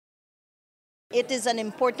It is an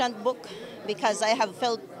important book because I have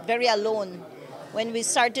felt very alone. When we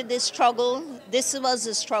started this struggle, this was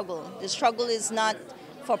a struggle. The struggle is not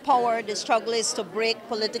for power, the struggle is to break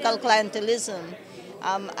political clientelism.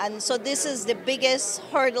 And so this is the biggest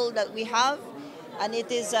hurdle that we have, and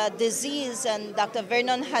it is a disease, and Dr.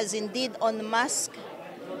 Vernon has indeed unmasked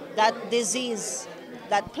that disease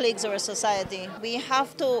that plagues our society. We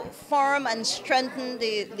have to form and strengthen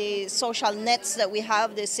the social nets that we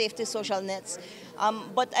have, the safety social nets.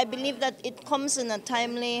 But I believe that it comes in a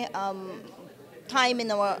timely time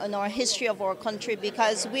in our history of our country,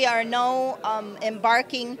 because we are now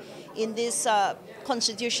embarking in this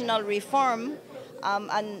constitutional reform.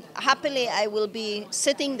 And happily, I will be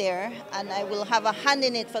sitting there and I will have a hand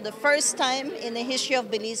in it. For the first time in the history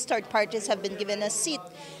of Belize, third parties have been given a seat.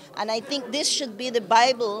 And I think this should be the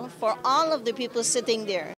Bible for all of the people sitting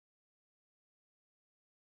there.